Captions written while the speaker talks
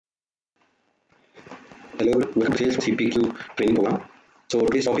Hello, welcome to Salesforce CPQ training program. So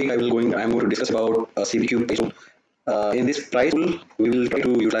today's topic I'm going to discuss about CPQ price tool. In this price tool, we will try to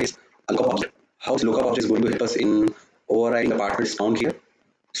utilize a lookup object. How this lookup object is going to help us in overriding the partner discount here.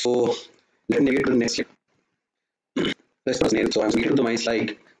 So let me navigate to the next slide. Let's first name. So I'm going to my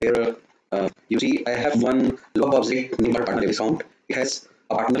slide here. You see, I have one lookup object named partner discount. It has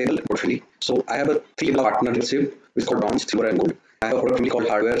a partner label portfolio. So I have a three level partner relationship which is called bronze, silver, and gold. I have a product family called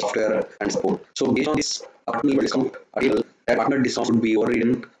hardware, software, and support. So based on this partner level discount article, that partner discount would be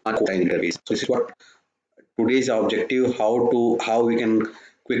overridden on quote line interface. So this is what today's objective: how we can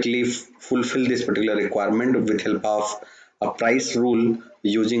quickly fulfill this particular requirement with help of a price rule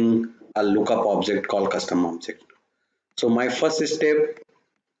using a lookup object called custom object. So my first step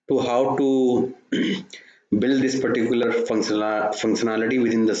to how to build this particular functionality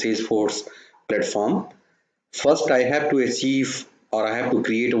within the Salesforce platform. First, I have to achieve or I have to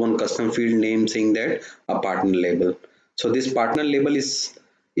create one custom field name saying that a partner label. So this partner label is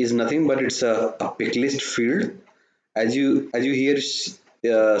nothing but it's a pick list field. As you here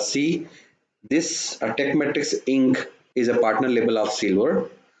see, this Tech Matrix Inc. is a partner label of silver.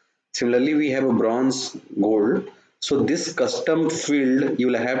 Similarly, we have a bronze, gold. So this custom field you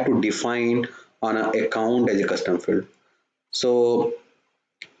will have to define on an account as a custom field. So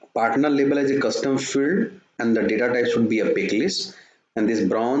partner label as a custom field and the data type should be a pick list, and this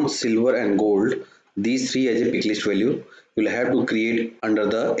bronze, silver, and gold, these three as a pick list value you will have to create under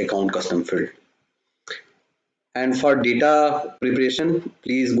the account custom field. And for data preparation,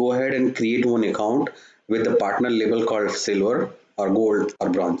 please go ahead and create one account with the partner label called silver or gold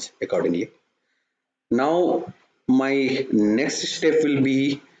or bronze accordingly. Now my next step will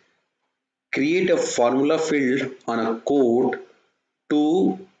be create a formula field on a code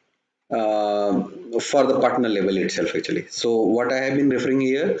to for the partner level itself actually. So what I have been referring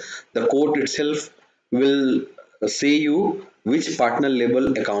here, the code itself will say you which partner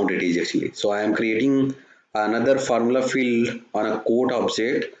level account it is actually. So I am creating another formula field on a code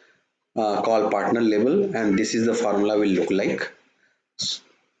object called partner level, and this is the formula will look like.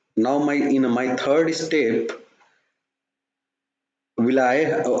 Now my third step will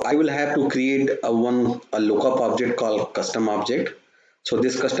I will have to create a lookup object called custom object. So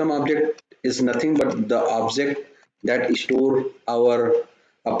this custom object is nothing but the object that store our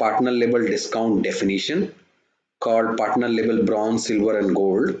a partner level discount definition called partner level bronze, silver, and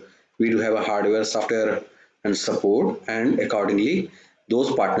gold. We do have a hardware, software, and support, and accordingly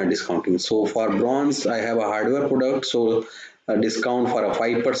those partner discounting. So for bronze, I have a hardware product, so a discount for a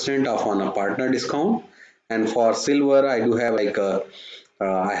 5% off on a partner discount, and for silver, I do have like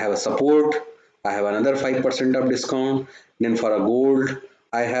I have a support. I have another 5% of discount. Then for a gold,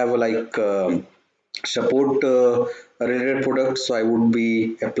 I have like support related products, so I would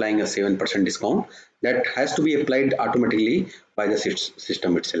be applying a 7% discount that has to be applied automatically by the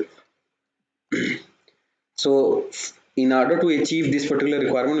system itself. So in order to achieve this particular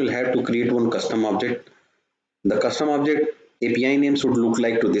requirement, we'll have to create one custom object. The custom object API name should look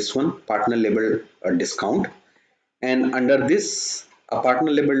like to this one, partner label discount, and under this a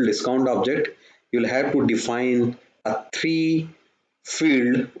partner label discount object, you'll have to define a three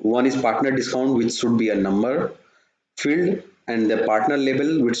field. One is partner discount, which should be a number field, and the partner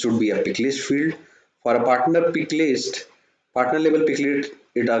label, which should be a pick list field. For a partner label pick list,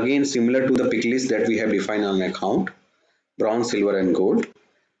 it again similar to the pick list that we have defined on account, bronze, silver, and gold.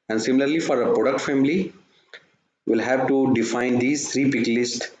 And similarly for a product family, we'll have to define these three pick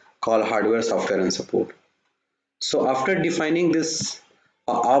lists called hardware, software, and support. So after defining this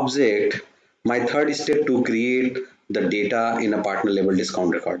object, my third step to create the data in a partner level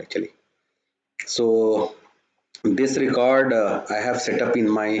discount record actually. So this record I have set up in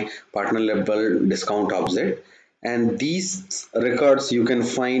my partner level discount object, and these records you can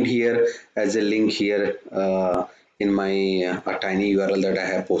find here as a link here in my a tiny URL that I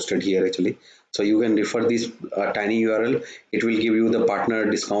have posted here actually. So you can refer this tiny URL. It will give you the partner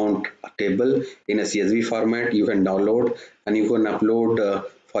discount table in a CSV format. You can download and you can upload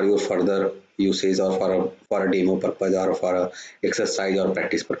for your further usage, or for a demo purpose, or for a exercise or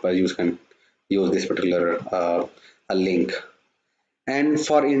practice purpose. You can use this particular a link. And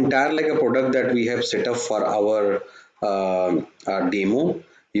for entire like a product that we have set up for our demo,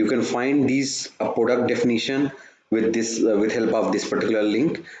 you can find these product definition with this with help of this particular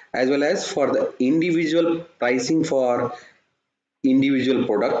link, as well as for the individual pricing for individual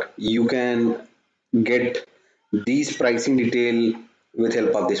product, you can get these pricing detail with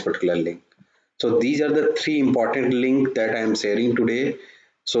help of this particular link. So these are the three important links that I am sharing today,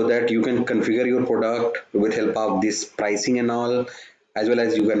 so that you can configure your product with help of this pricing and all, as well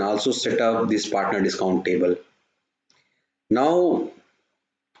as you can also set up this partner discount table. Now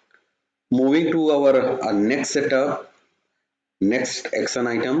moving to our next setup, next action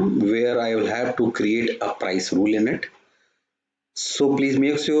item where I will have to create a price rule in it. So please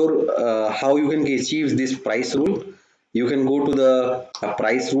make sure how you can achieve this price rule. You can go to the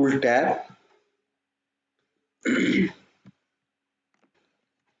price rule tab,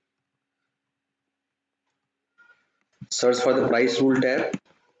 search for the price rule tab.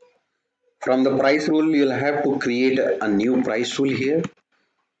 From the price rule, you'll have to create a new price rule here.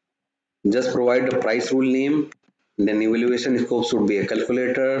 Just provide the price rule name. Then evaluation scope should be a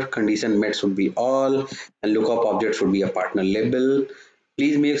calculator, condition met should be all, and lookup object should be a partner label.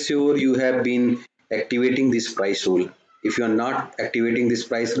 Please make sure you have been activating this price rule. If you are not activating this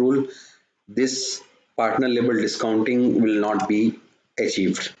price rule, this partner label discounting will not be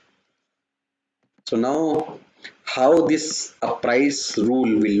achieved. So now how this price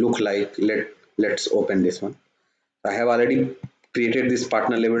rule will look like, let's open this one. I have already created this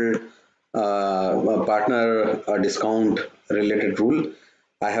partner level partner discount related rule.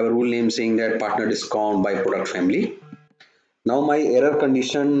 I have a rule name saying that partner discount by product family. Now my error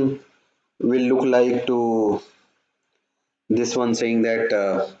condition will look like to this one saying that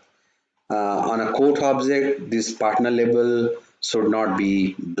on a quote object, this partner label should not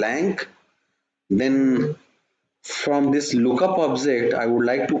be blank. Then from this lookup object, I would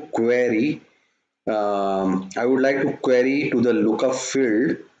like to query to the lookup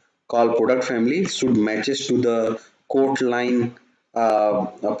field called product family should matches to the quote line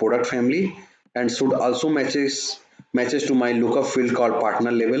product family and should also matches to my lookup field called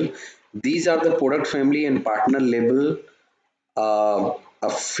partner label. These are the product family and partner label a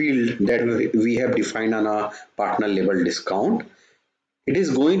field that we have defined on a partner label discount. It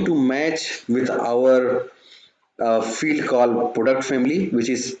is going to match with our field called product family, which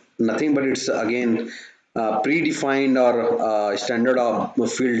is nothing but it's again predefined or standard of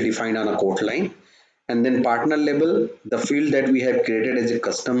field defined on a quote line. And then partner label, the field that we have created as a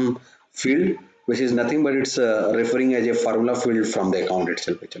custom field, which is nothing but it's referring as a formula field from the account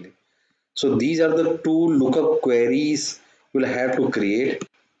itself actually. So these are the two lookup queries you'll have to create.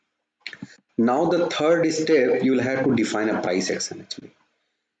 Now the third step, you'll have to define a price action actually.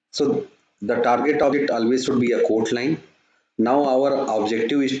 So the target object always should be a quote line. Now our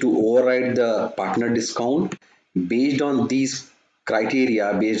objective is to override the partner discount. Based on these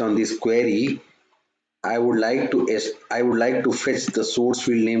criteria, based on this query, I would like to fetch the source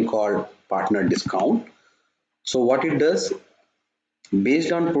field name called partner discount. So what it does,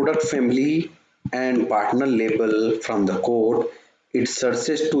 based on product family and partner label from the code, it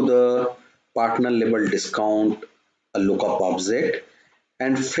searches to the partner label discount a lookup object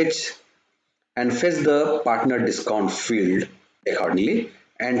and fetch the partner discount field accordingly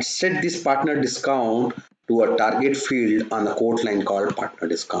and set this partner discount to a target field on the quote line called partner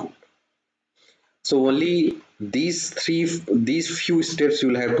discount. So only these few steps you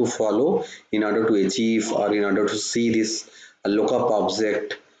will have to follow in order to achieve or in order to see this lookup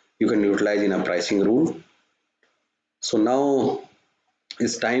object you can utilize in a pricing rule. So now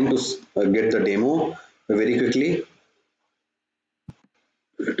it's time to get the demo very quickly.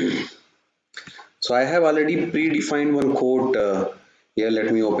 So I have already predefined one code here.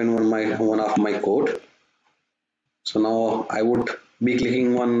 Let me open one of my code. So now I would be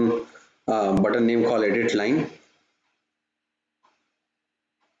clicking one button name called edit line.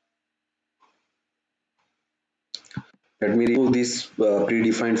 Let me remove this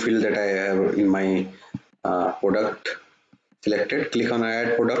predefined field that I have in my product selected. Click on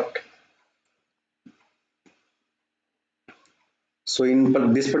add product. So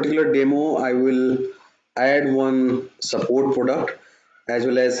in this particular demo, I will add one support product as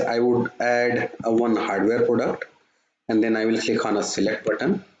well as I would add a one hardware product, and then I will click on a select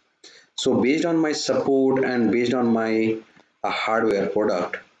button. So based on my support and based on my hardware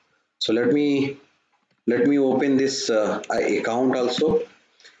product, so let me open this account also.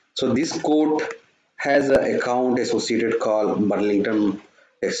 So this code has an account associated called Burlington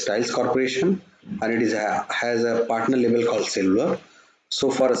Textiles Corporation, and it is has a partner label called Silver. So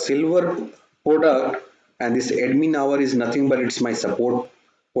for a silver product, and this admin hour is nothing but it's my support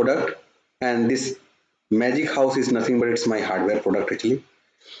product, and this magic house is nothing but it's my hardware product actually.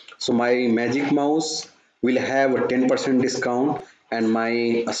 So my magic mouse will have a 10% discount and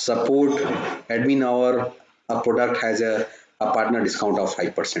my support admin hour product has a partner discount of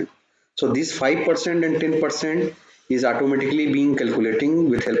 5%. So this 5% and 10% is automatically being calculating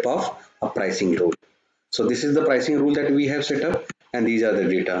with help of a pricing rule. So this is the pricing rule that we have set up and these are the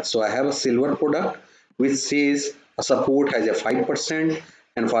data. So I have a silver product which says support has a 5%,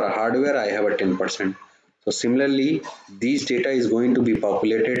 and for a hardware I have a 10%. So similarly, these data is going to be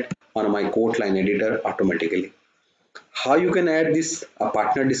populated on my quote line editor automatically. How you can add this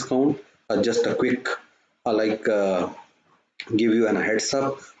partner discount? Just a quick give you a heads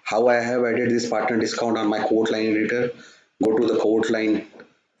up how I have added this partner discount on my quote line editor. Go to the quote line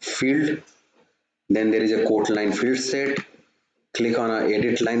field, then there is a quote line field set. Click on a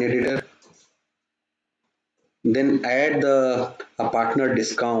edit line editor, then add the a partner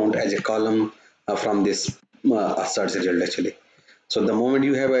discount as a column from this search result actually. So the moment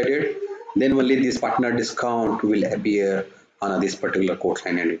you have added, then only this partner discount will appear on this particular quote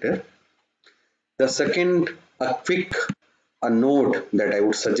line editor. The second, a quick a note that I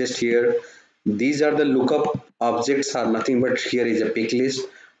would suggest here. These are the lookup objects are nothing but here is a pick list.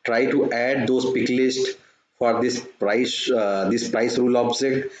 Try to add those pick list for this price rule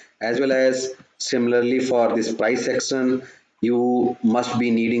object, as well as similarly for this price section. You must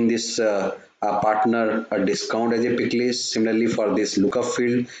be needing this a partner a discount as a pick list. Similarly for this lookup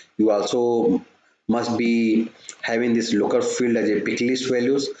field, you also must be having this lookup field as a pick list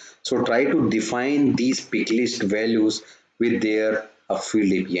values. So try to define these pick list values with their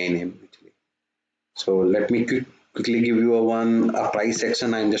field API name actually. So let me quickly give you a price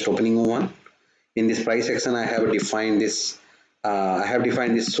section. I'm just opening one. In this price section, I have defined this. I have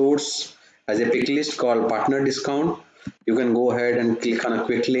defined this source as a pick list called partner discount. You can go ahead and click on a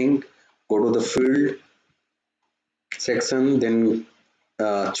quick link. Go to the field section, then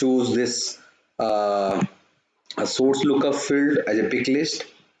choose this a source lookup field as a pick list.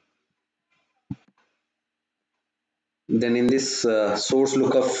 Then in this source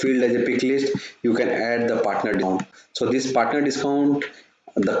lookup field as a pick list, you can add the partner discount. So this partner discount,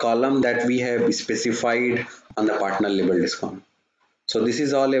 the column that we have specified on the partner label discount. So this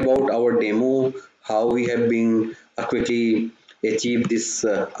is all about our demo, how we have been quickly achieve this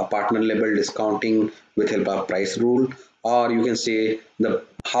partner level discounting with help of price rule, or you can say the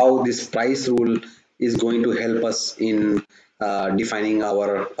how this price rule is going to help us in defining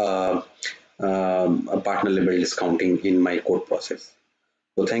our partner level discounting in my code process.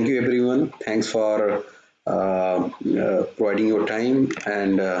 So thank you everyone. Thanks for providing your time,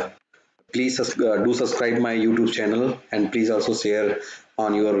 and please do subscribe my YouTube channel, and please also share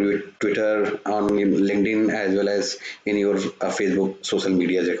on your Twitter, on LinkedIn, as well as in your Facebook social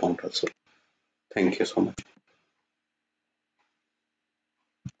media account also. Thank you so much.